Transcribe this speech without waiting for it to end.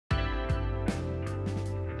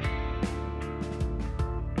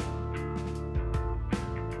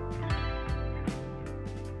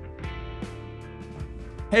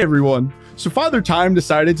Hey everyone, so Father Time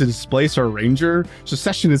decided to displace our ranger, so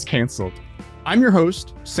session is canceled. I'm your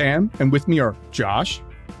host, Sam, and with me are Josh.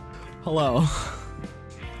 Hello.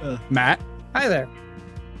 Matt. Hi there.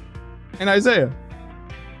 And Isaiah.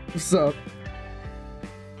 What's up?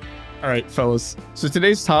 All right, fellas. So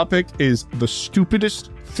today's topic is the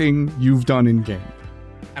stupidest thing you've done in game.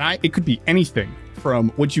 And it could be anything from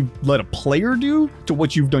what you've let a player do to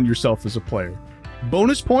what you've done yourself as a player.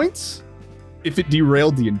 Bonus points if it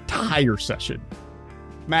derailed the entire session.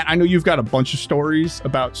 Matt, I know you've got a bunch of stories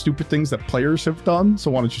about stupid things that players have done,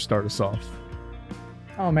 so why don't you start us off?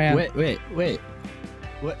 Oh man. Wait.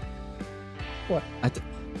 What? What?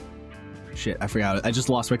 Shit, I forgot. I just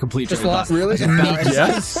lost my complete Just train of lost. thought. Really?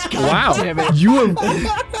 Yes. God Wow. damn it. You have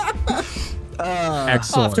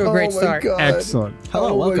excellent. Off to a great Oh my start. God. Excellent. Hello, Oh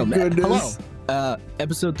my welcome. goodness. Hello.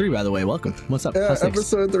 Episode 3, by the way. Welcome. What's up? Yeah, How's things?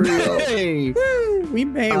 episode 3. Hey. We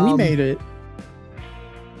made it.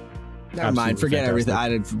 Never mind. Absolutely Forget everything.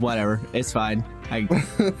 fantastic. Whatever. It's fine. Okay,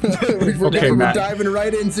 we're Matt. diving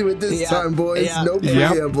right into it this Yeah, time, boys. yeah. No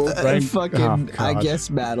Yep. preamble. Right. I God. guess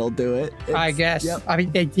Matt'll do it. I guess. Yep. I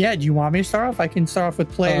mean, yeah. Do you want me to start off? I can start off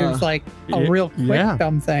with players like a y- real quick yeah.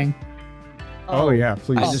 dumb thing. Oh yeah,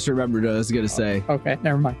 please. I just remembered what I was going to say. Okay,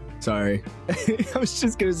 never mind. Sorry. I was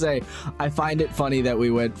just going to say, I find it funny that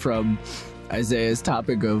we went from Isaiah's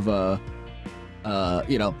topic of,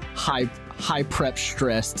 high prep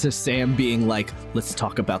stress to Sam being like, let's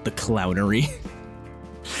talk about the clownery.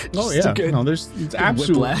 Oh Just a yeah, good- no, there's it's absolute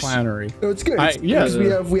whiplash. clownery. No, it's good. Yeah. Because we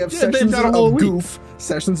have Yeah, they've sessions got a whole of week. goof,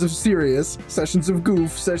 sessions of serious, sessions of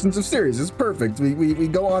goof, sessions of serious. It's perfect. We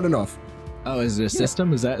go on and off. Oh, is it a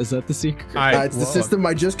system? Is that the secret? It's the system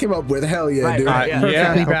I just came up with. Hell yeah, Right, dude. right, Yeah,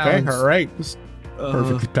 Perfectly okay, balanced. all right.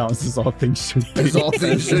 Perfectly balanced as all things should be. As all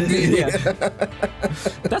things should be. Yeah.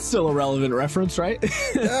 That's still a relevant reference, right?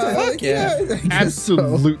 I guess so.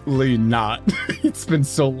 Absolutely not. It's been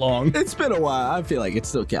so long. It's been a while. I feel like it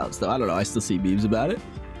still counts, though. I don't know. I still see memes about it.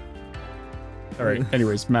 All right.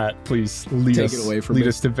 Anyways, Matt, please lead Take us. it away from lead me.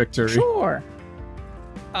 us to victory. Sure.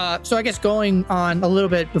 So I guess going on a little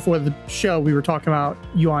bit before the show, we were talking about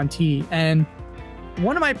Yuan Ti, and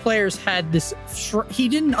one of my players had this. He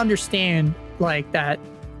didn't understand like that.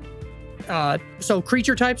 So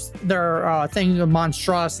creature types, they're things of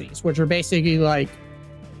monstrosities, which are basically like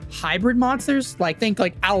hybrid monsters. Like think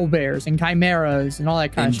like owl bears and chimeras and all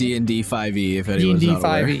that kind In of shit. D&D 5e, if anyone's D&D not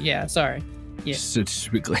aware. 5e. Yeah, sorry. Yeah. Just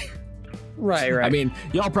to be clear. Right. I mean,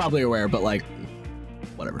 y'all probably aware, but like,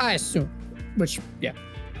 whatever. I assume. Which, yeah.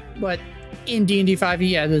 But in D&D 5e,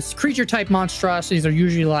 yeah, this creature type monstrosities are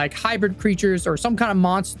usually like hybrid creatures or some kind of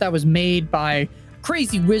monster that was made by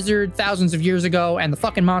crazy wizard thousands of years ago, and the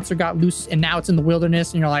fucking monster got loose and now it's in the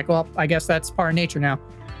wilderness, and you're like, well, I guess that's part of nature now.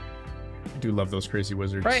 I do love those crazy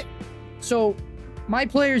wizards. Right. So my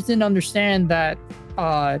players didn't understand that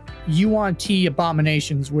Yuan Ti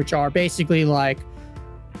abominations, which are basically like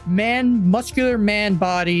muscular man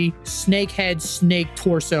body, snake head, snake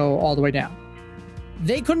torso, all the way down.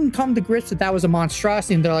 They couldn't come to grips that was a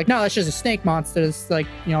monstrosity, and they're like, no, that's just a snake monster. It's like,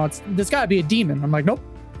 there's got to be a demon. I'm like, nope.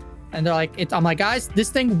 And they're like, I'm like, guys, this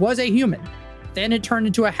thing was a human. Then it turned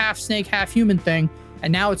into a half snake, half human thing,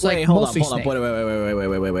 and now it's like mostly snake.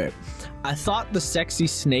 Wait. I thought the sexy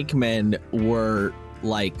snake men were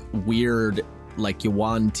like weird, like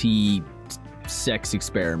Yuan Ti sex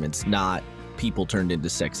experiments, not people turned into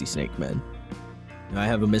sexy snake men. Do I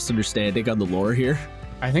have a misunderstanding on the lore here?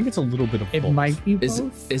 I think it's a little bit of It both. might be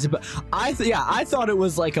both. Is it? I thought it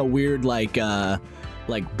was like a weird like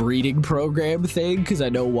breeding program thing, because I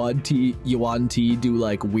know Yuan Ti do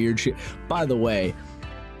like weird shit. By the way,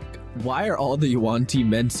 why are all the Yuan Ti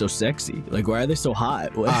men so sexy? Like, why are they so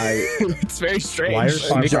hot? It's very strange. Why are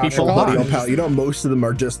snake Josh, people buddy, hot? pal, you know most of them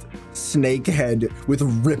are just snake head with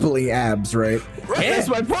rippling abs, right? Right, that's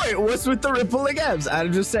my point. What's with the rippling abs?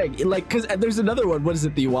 I'm just saying, like, because there's another one. What is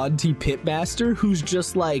it? The Yuan Ti Pitmaster, who's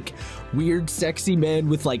just like weird, sexy man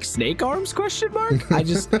with like snake arms? Question mark.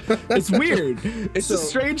 It's weird. It's a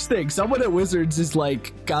strange thing. Someone at Wizards is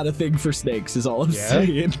like got a thing for snakes. Is all I'm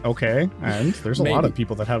saying. Okay, and there's a lot Maybe. of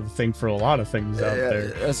people that have a thing for a lot of things out there.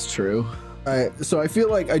 That's true. So I feel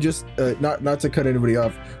like I just not to cut anybody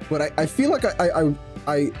off, but I feel like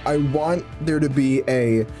I want there to be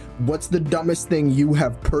a what's the dumbest thing you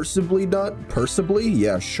have personally done? Personally?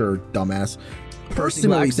 Yeah, sure, dumbass.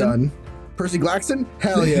 Personally Glaxon? done. Percy Glaxon?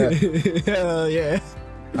 Hell yeah. Hell yeah.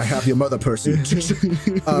 I have your mother, Percy.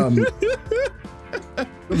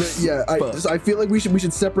 But yeah, so I feel like we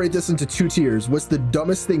should separate this into two tiers. What's the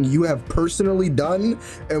dumbest thing you have personally done,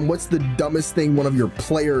 and what's the dumbest thing one of your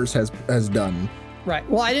players has done? Right.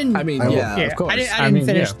 Well, I didn't. I mean, I will. yeah, of course. I didn't I mean,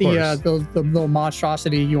 finish yeah, of the little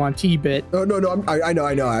monstrosity Yuan-Ti bit. Oh no, I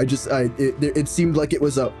know. It seemed like it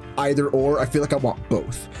was a either or. I feel like I want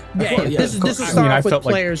both. Yeah, yeah, this of is course. start I off with felt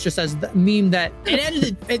like- players just as the meme that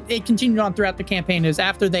it continued on throughout the campaign. Is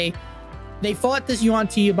after they fought this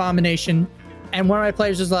Yuan-Ti abomination, and one of my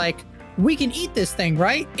players is like, "We can eat this thing,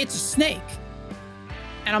 right? It's a snake."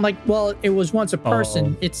 And I'm like, "Well, it was once a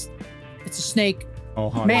person. It's a snake." Oh,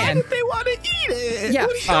 honey. Man. Why did they want to eat it? Yeah.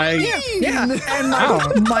 What do you I- mean? Yeah, and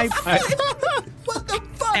my What the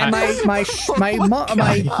fuck? and my monk,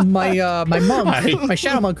 my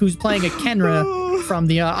shadow monk, who's playing a Kenra from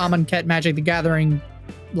the Amonkhet Magic the Gathering,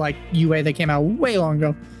 like UA that came out way long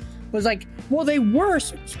ago, was like, well, they were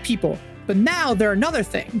people, but now they're another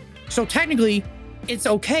thing. So technically, it's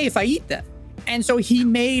okay if I eat them. And so he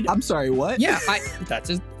made, I'm sorry, what? yeah, that's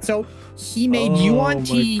his. So he made Oh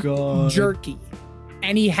Yuan-Ti my God. jerky.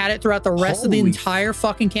 And he had it throughout the rest of the Holy entire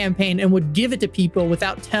fucking campaign and would give it to people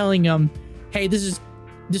without telling them, hey, this was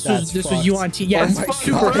fucked. Yuan-Ti. Yeah, Oh it's my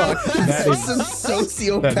super God. fucked. That That's is- some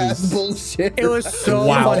that sociopath is- bullshit. It was so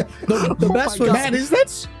Wow. funny. The Oh best my was God. Man, is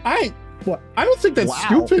that what? I don't think that's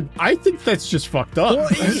Wow. stupid. I think that's just fucked up. Well,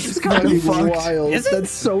 It's That's kind of fucked. wild. Is it?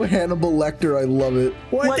 That's so Hannibal Lecter. I love it.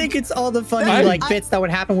 Well, I Like, think it's all the funny I- like bits that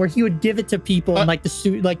would happen where he would give it to people and Uh, like the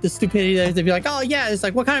stupidity that they'd be like, oh yeah, it's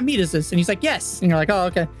like, what kind of meat is this? And he's like, yes. And you're like, oh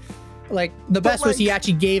okay. Like the best was like, he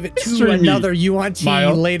actually gave it to mystery meat. another Yuan-Ti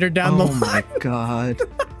Mild. later down the Oh line. my god.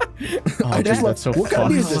 Oh, I dude, just love. that's so What kind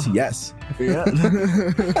of meat is fucked. this? Yes. Yeah.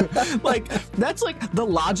 Like that's like the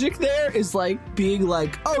logic there is like being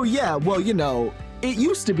like, oh yeah, well, you know, it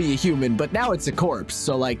used to be a human, but now it's a corpse.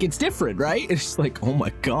 So like it's different, right? It's like, oh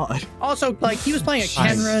my god. Also, like he was playing a I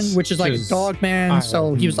Kenran, which is like a just- dog man. I-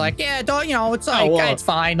 So he was like, yeah, dog, you know, it's like well. it's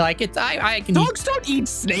fine. Like it's I can eat Dogs don't eat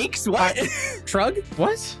snakes. What? shrug.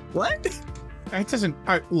 What? What? It doesn't.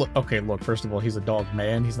 Look. Okay. Look. First of all, he's a dog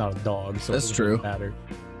man. He's not a dog. So That's it doesn't true. Matter.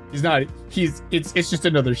 He's not. He's. It's just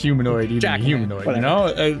another humanoid eating a Jackal, humanoid. whatever. You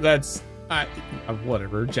know. That's.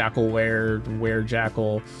 Whatever. Jackal were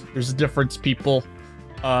jackal. There's a difference, people.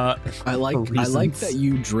 I like reasons. that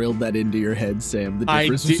you drilled that into your head, Sam. The I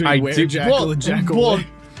difference did. between I were did. jackal and jackal.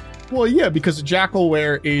 Well, yeah, because a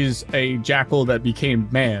jackalware is a jackal that became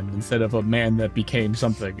man instead of a man that became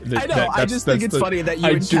something. I know. I just think it's funny that you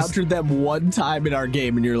encountered them one time in our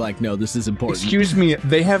game, and you're like, "No, this is important." Excuse me,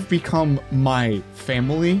 they have become my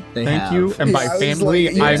family. They Thank have. you. And by Yeah, I was family,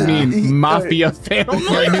 like, I yeah. mean mafia family.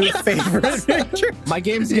 My new favorite. My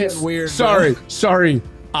game's getting weird. sorry,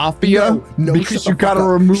 Afia, No, because shut you the gotta fuck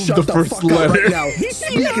up. remove Shut the first fuck up letter. right now.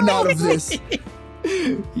 Speaking out of this, bro.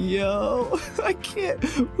 Yo, I can't.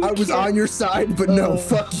 We I was can't. on your side, but no, Oh.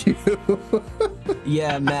 fuck you.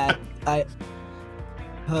 Yeah, Matt.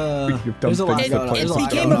 You've done There's a lot things going to on. play It There's a lot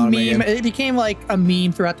became going a on in my meme. game. It became like a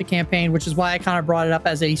meme throughout the campaign, which is why I kind of brought it up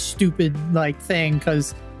as a stupid like thing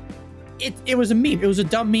because it was a meme. It was a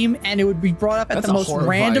dumb meme, and it would be brought up at That's the a most horrifying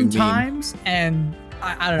random meme. times, and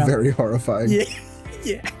I don't know. Very horrifying. Yeah,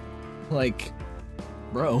 yeah. Like,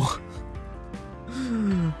 bro.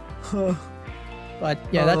 But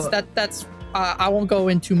yeah, that's. I won't go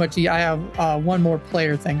in too much. I have one more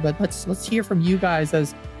player thing, but let's hear from you guys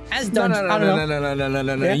as No, dungeon. I don't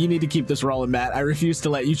know. no. Yeah? You need to keep this rolling, Matt. I refuse to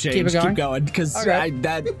let you change. Keep it going? Keep going, because Okay.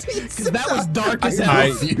 that was dark as hell. I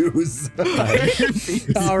refuse.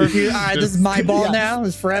 I'll review. All right, this is my ball Yeah. now.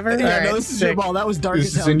 It's forever. Yeah, All right, no, this is your sick. ball. That was dark This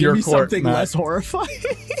as is hell. in Give your me court, something Matt. less horrifying.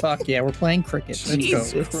 Fuck yeah, we're playing cricket. Let's go.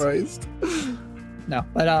 Jesus Christ. No,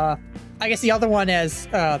 but I guess the other one is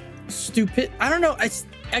stupid. I don't know. It's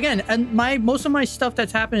again, and most of my stuff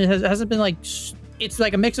that's happened hasn't been like it's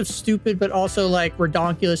like a mix of stupid, but also like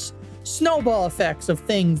redonkulous snowball effects of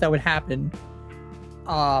things that would happen.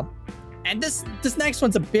 And this next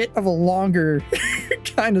one's a bit of a longer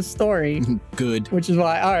kind of story, Good. which is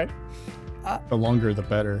why. All right, The longer, the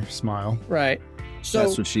better. Smile. right. So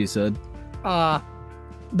That's what she said.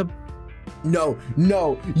 the No,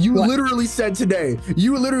 you What? literally said today,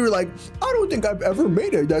 you were literally like, I don't think I've ever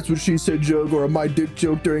made a that's what she said joke or a my dick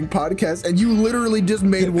joke during podcast, and you literally just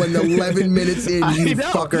made one 11 minutes in, you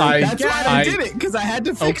fucker. That's why I I- did it, because I had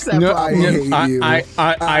to fix that no, problem. I hate you. I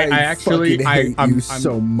actually, fucking hate I'm you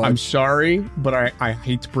so much. I'm sorry, but I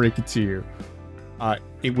hate to break it to you.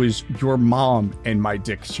 It was your mom and my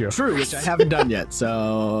dick joke. True, which I haven't done yet,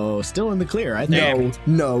 so still in the clear, I think.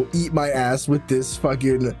 No, eat my ass with this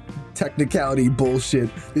fucking technicality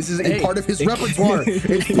bullshit. This is a Hey. part of his repertoire.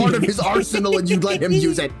 It's part of his arsenal, and you let him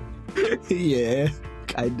use it. Yeah,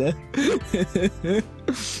 kinda.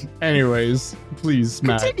 Anyways, please,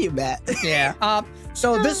 Matt. Continue, Matt. yeah.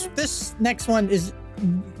 So this next one is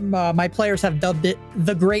my players have dubbed it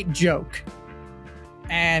the Great Joke.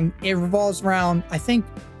 and it revolves around, I think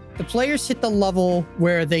the players hit the level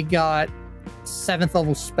where they got 7th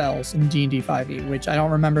level spells in D&D 5e, which I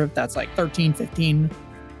don't remember if that's like 13, 15,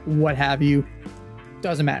 what have you.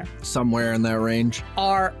 Doesn't matter. Somewhere in that range.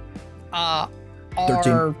 Our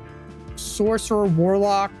 13. sorcerer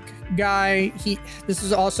warlock guy, this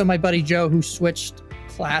is also my buddy Joe, who switched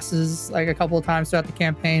classes like a couple of times throughout the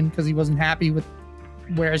campaign because he wasn't happy with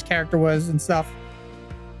where his character was and stuff.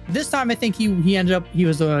 This time I think he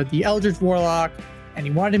was the Eldritch Warlock, and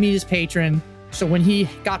he wanted to meet his patron. So when he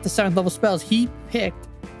got the 7th level spells, he picked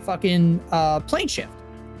fucking Plane Shift.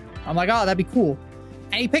 I'm like, oh, that'd be cool.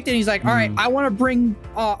 And he picked it, and he's like, all right, I want to bring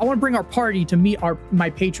our party to meet my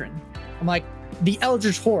patron. I'm like, the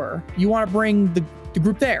Eldritch Horror. You want to bring the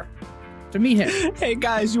group there to meet him? Hey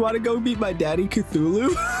guys, you want to go meet my daddy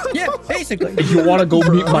Cthulhu? Yeah, basically. You want to go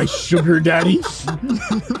meet my sugar daddy? And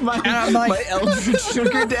I'm like, my Eldritch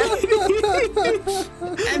sugar daddy.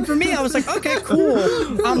 and for me, I was like, okay,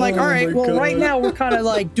 cool. I'm like, all right, well, right now we're kind of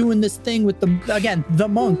like doing this thing with the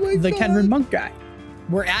monk, the Kenrin monk guy.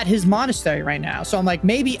 We're at his monastery right now. So I'm like,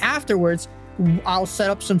 maybe afterwards I'll set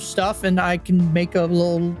up some stuff and I can make a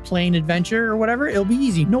little plane adventure or whatever. It'll be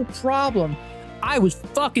easy. No problem. I was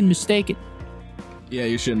fucking mistaken. Yeah,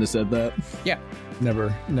 you shouldn't have said that. Yeah.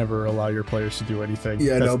 Never allow your players to do anything.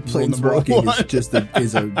 Yeah, That's no, rule number planeswalking one. is just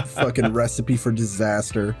is a fucking recipe for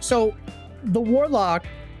disaster. So the warlock,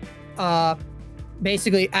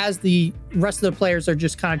 basically, as the rest of the players are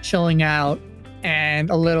just kind of chilling out and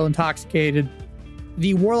a little intoxicated,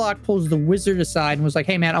 the warlock pulls the wizard aside and was like,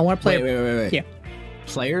 hey man, I want to play. Wait. Yeah.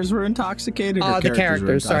 Players were intoxicated? Or The were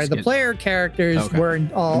characters. Sorry, the intoxicated? player characters Okay. were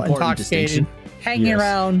all Important intoxicated, distinction. hanging Yes.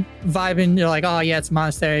 around, vibing. They're like, oh yeah, it's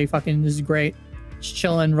monastery. Fucking, this is great. Just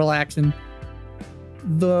chilling, relaxing.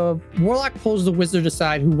 The warlock pulls the wizard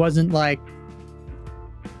aside, who wasn't like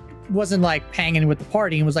hanging with the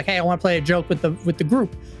party, and was like, hey, I want to play a joke with the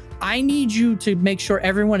group. I need you to make sure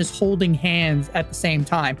everyone is holding hands at the same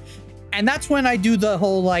time. And that's when I do the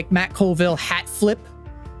whole like Matt Colville hat flip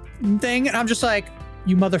thing. And I'm just like,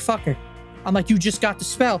 you motherfucker. I'm like, you just got the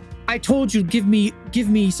spell. I told you, give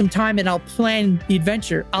me some time and I'll plan the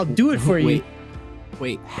adventure. I'll do it for you.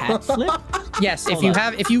 Wait, hat flip? Yes, Hold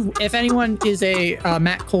on. if anyone is a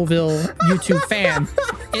Matt Colville YouTube fan,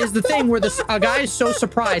 it is the thing where a guy is so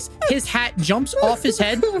surprised his hat jumps off his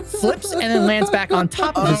head, flips, and then lands back on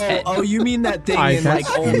top of his head. Oh, you mean that thing in That's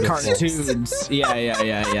like old beautiful. cartoons?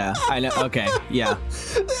 Yeah. I know. Okay, yeah.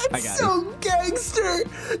 I got So gangster.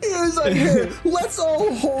 He was like, here, let's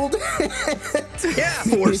all hold hands. Yeah.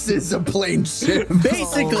 Forces a plane ship.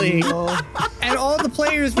 Basically, and all the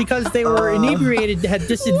players, because they were inebriated, had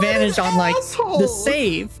disadvantage on like the assholes.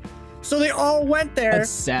 save, so they all went there. That's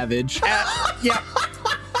savage. Yeah,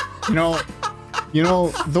 You know,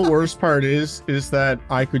 the worst part is that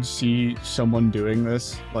I could see someone doing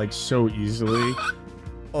this like so easily.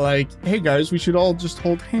 Like, hey guys, we should all just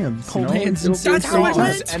hold hands. Hold you know? hands and It'll be That's how it fun.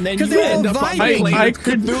 went. and then 'Cause you they were end all up on vibing. plane I with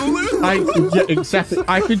could Cthulhu. yeah, exactly.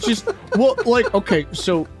 I could just like, okay,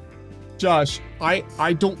 so Josh,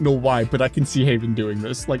 I don't know why, but I can see Haven doing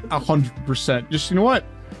this like 100%. Just, you know what?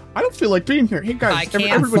 I don't feel like being here. Hey I guys, can't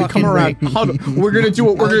everybody come fucking around. wait. Huddle. We're gonna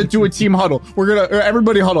do a team huddle.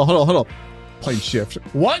 Everybody huddle. Plane shift.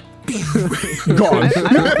 What? Gone.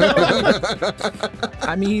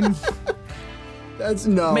 I mean, That's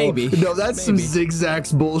Maybe. No, that's some Maybe.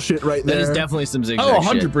 zigzags bullshit right that there. is definitely some zigzag. Oh,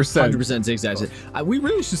 shit. 100%. 100% zigzag. We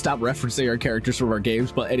really should stop referencing our characters from our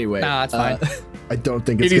games. But anyway, Nah, it's fine. I don't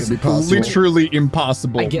think It it's is gonna be possible. literally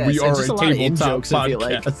impossible. I guess. We It's are just a a lot of tabletop in-jokes, I feel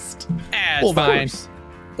like. podcast. it's Well, of fine. course.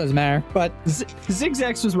 Doesn't matter. But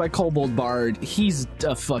Zigzags was my Kobold Bard. He's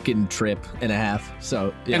a fucking trip and a half.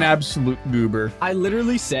 So yeah. An absolute goober. I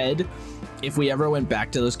literally said, if we ever went back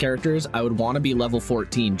to those characters, I would want to be level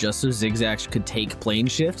 14 just so Zigzags could take plane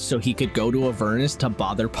shift so he could go to Avernus to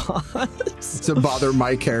bother Paz. To bother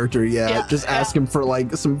my character, yeah. Yeah, Just ask him for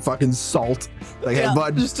like some fucking salt. Like, hey,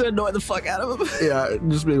 bud. just to annoy the fuck out of him. Yeah,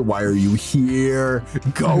 just be like, why are you here?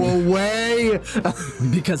 Go away.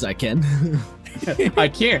 Because I can. I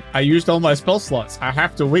can't. I used all my spell slots. I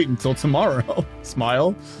have to wait until tomorrow.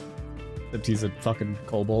 Smile. Except he's a fucking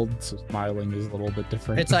kobold, so smiling is a little bit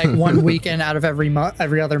different. it's like one weekend out of every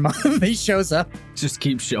other month he shows up. Just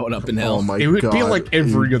keep showing up in hell. Oh my It would god. be like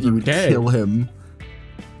every You- other you would day. Kill him.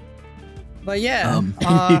 But yeah,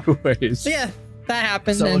 Anyways. so yeah, that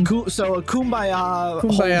happened. So, and a kumbaya,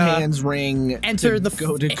 hold Kumbaya. hands ring, Enter to the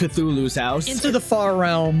go to Cthulhu's house. into the far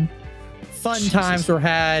realm. Fun Jesus. times were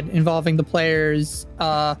had involving the players.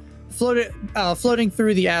 Floating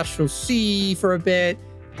through the astral sea for a bit,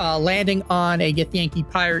 landing on a Githyanki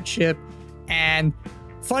pirate ship, and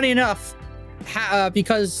funny enough,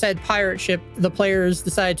 because said pirate ship, the players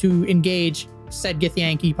decided to engage said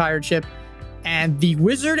Githyanki pirate ship, and the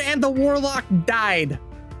wizard and the warlock died.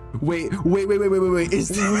 Wait. I'm so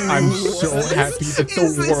happy that the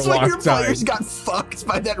Is this when your warlock died. players got fucked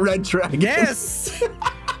by that red dragon? Yes.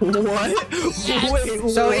 What? Wait,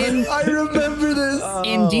 So what? in- I remember this.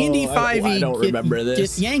 In D&D 5e, I don't remember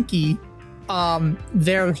this. Githyanki,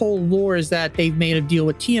 their whole lore is that they've made a deal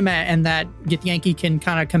with Tiamat and that Githyanki can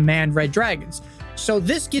kind of command red dragons. So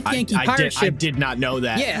this Githyanki pirate I ship, did not know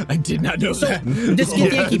that. Yeah. I did not know so that. this Yeah,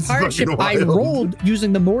 Githyanki it's pirate ship, fucking I wild. rolled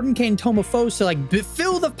using the Mordenkainen Tome of Foes to like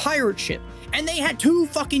fill the pirate ship, and they had 2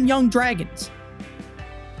 fucking young dragons.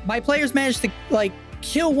 My players managed to like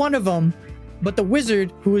kill one of them, but the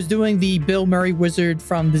wizard, who was doing the Bill Murray wizard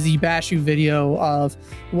from the Zbashu video of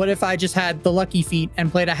what if I just had the lucky feat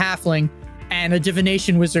and played a halfling and a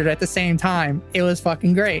divination wizard at the same time, it was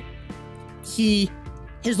fucking great. His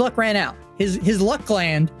luck ran out. His luck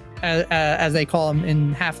gland, as they call them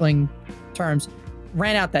in halfling terms,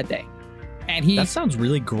 ran out that day, and he That sounds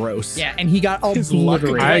really gross. yeah, and he got His luck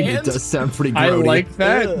obliterated. gland? It does sound pretty I grody. like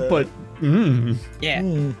that, Ugh. but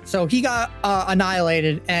Yeah. So he got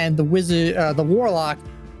annihilated, and the wizard, the warlock,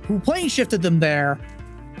 who plane shifted them there,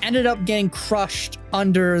 ended up getting crushed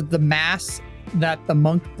under the mass that the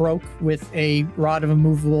monk broke with a rod of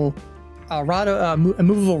immovable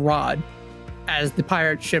rod as the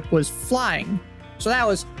pirate ship was flying. So that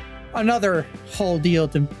was another whole deal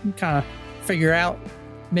to kind of figure out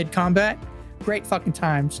mid-combat. Great fucking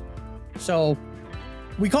times. So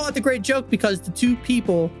we call it the Great Joke because the 2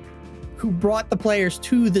 people who brought the players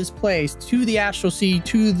to this place, to the Astral Sea,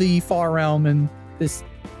 to the Far Realm, and this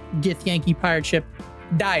Githyanki pirate ship,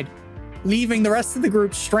 died, leaving the rest of the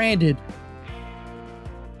group stranded.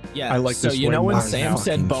 Yeah. I like so this you way know when more Sam now.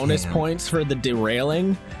 said bonus Fucking points for the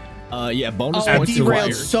derailing? Yeah, bonus Oh, it points derailed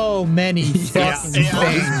required. so many fucking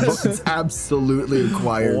things. It's absolutely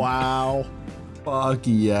required. Wow. Fuck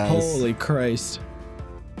yes. Holy Christ.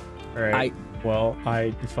 all right. Well,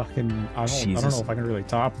 I don't know Jesus. if I can really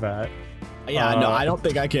top that. Yeah, no, I don't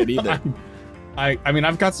think I can either. I mean,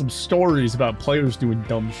 I've got some stories about players doing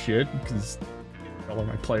dumb shit because all of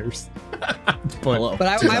my players. But Hello.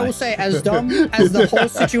 But I will say, as dumb as the whole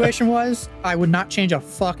situation was, I would not change a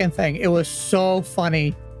fucking thing. It was so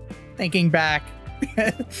funny thinking back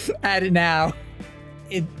at it now.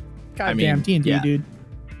 Goddamn D&D, yeah. dude.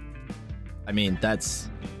 I mean, that's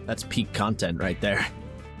peak content right there.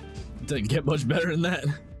 Doesn't get much better than that.